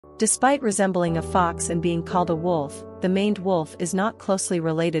Despite resembling a fox and being called a wolf, the maned wolf is not closely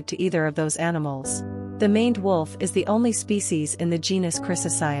related to either of those animals. The maned wolf is the only species in the genus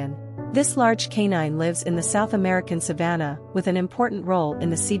Chrysocyon. This large canine lives in the South American savanna with an important role in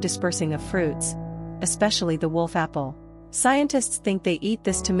the seed dispersing of fruits, especially the wolf apple. Scientists think they eat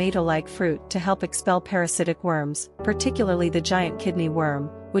this tomato-like fruit to help expel parasitic worms, particularly the giant kidney worm,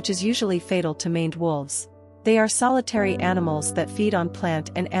 which is usually fatal to maned wolves. They are solitary animals that feed on plant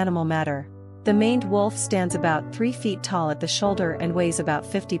and animal matter. The maned wolf stands about 3 feet tall at the shoulder and weighs about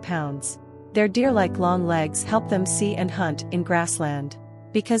 50 pounds. Their deer-like long legs help them see and hunt in grassland.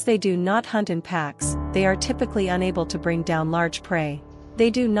 Because they do not hunt in packs, they are typically unable to bring down large prey.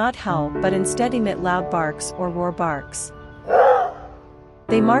 They do not howl but instead emit loud barks or roar barks.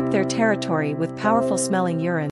 They mark their territory with powerful smelling urine.